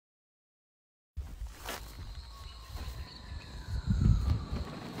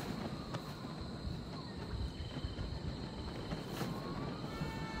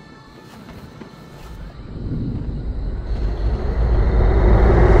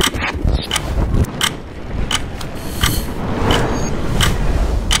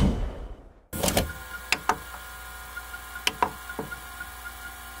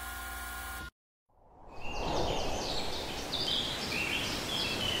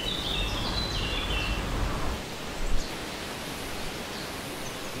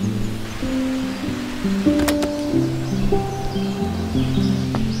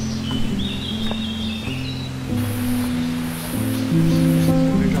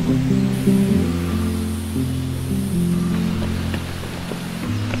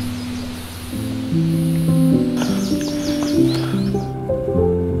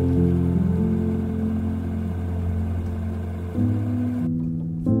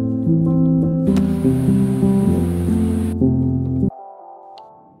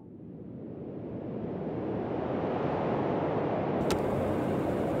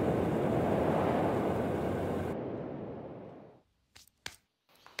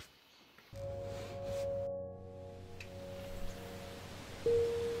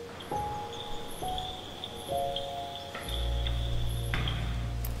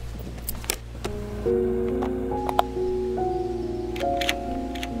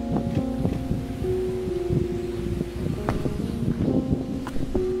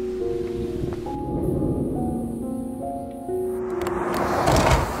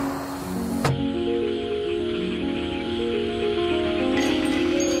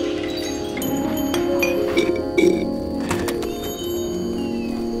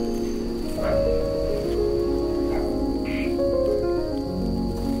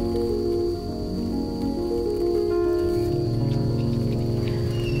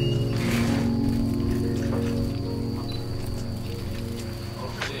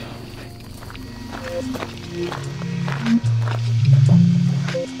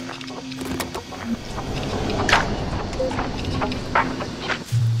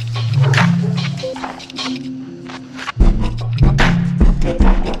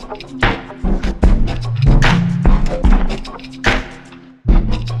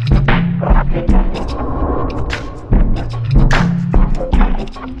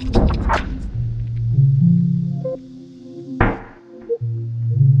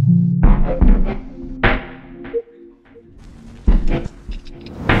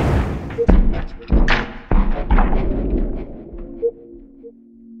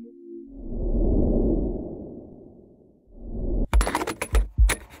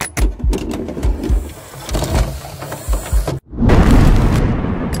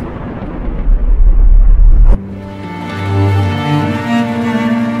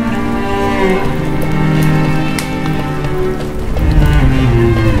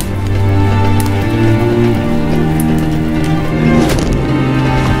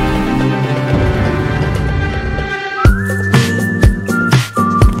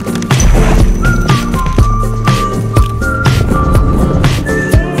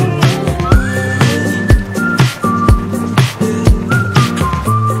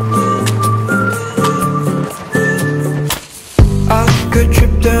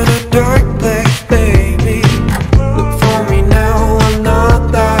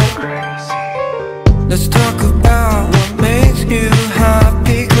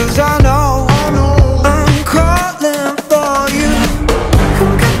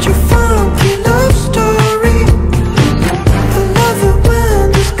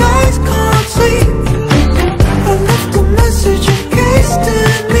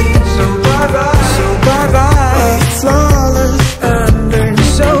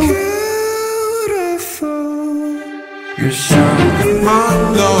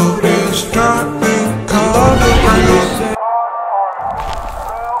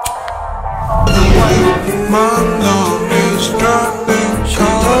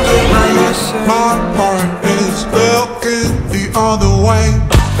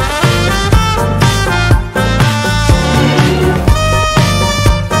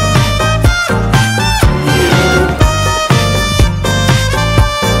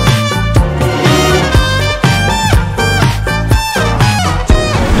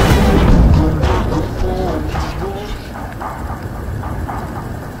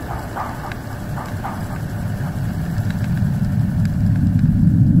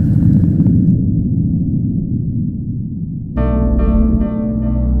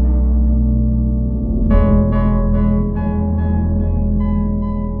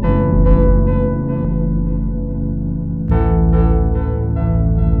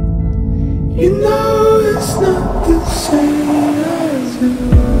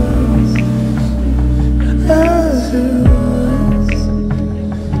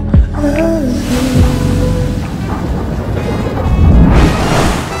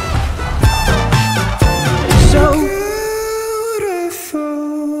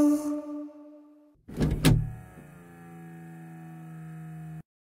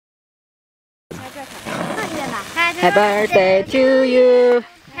Happy birthday to you.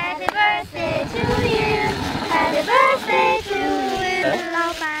 Happy birthday to you. Happy birthday to you.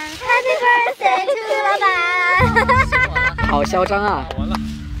 老板 Happy birthday. birthday to 老板。好嚣张啊！完了，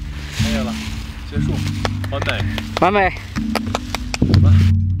可以了，结束，完美，完美。走吧。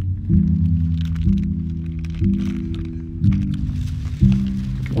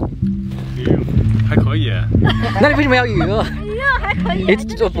还可以。那你为什么要鱼？鱼还可以。哎，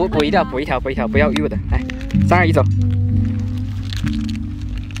补一条，不要鱼的。来，3、2、1，走。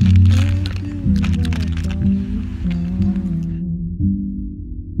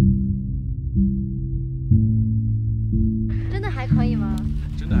真的还可以吗？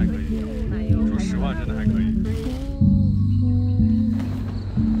真的还可以，说实话，真的还可以。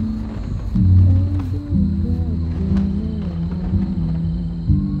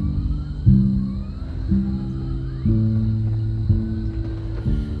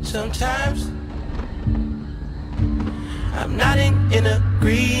Sometimes I'm not in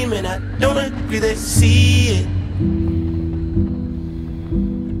agreement. I don't agree they see it.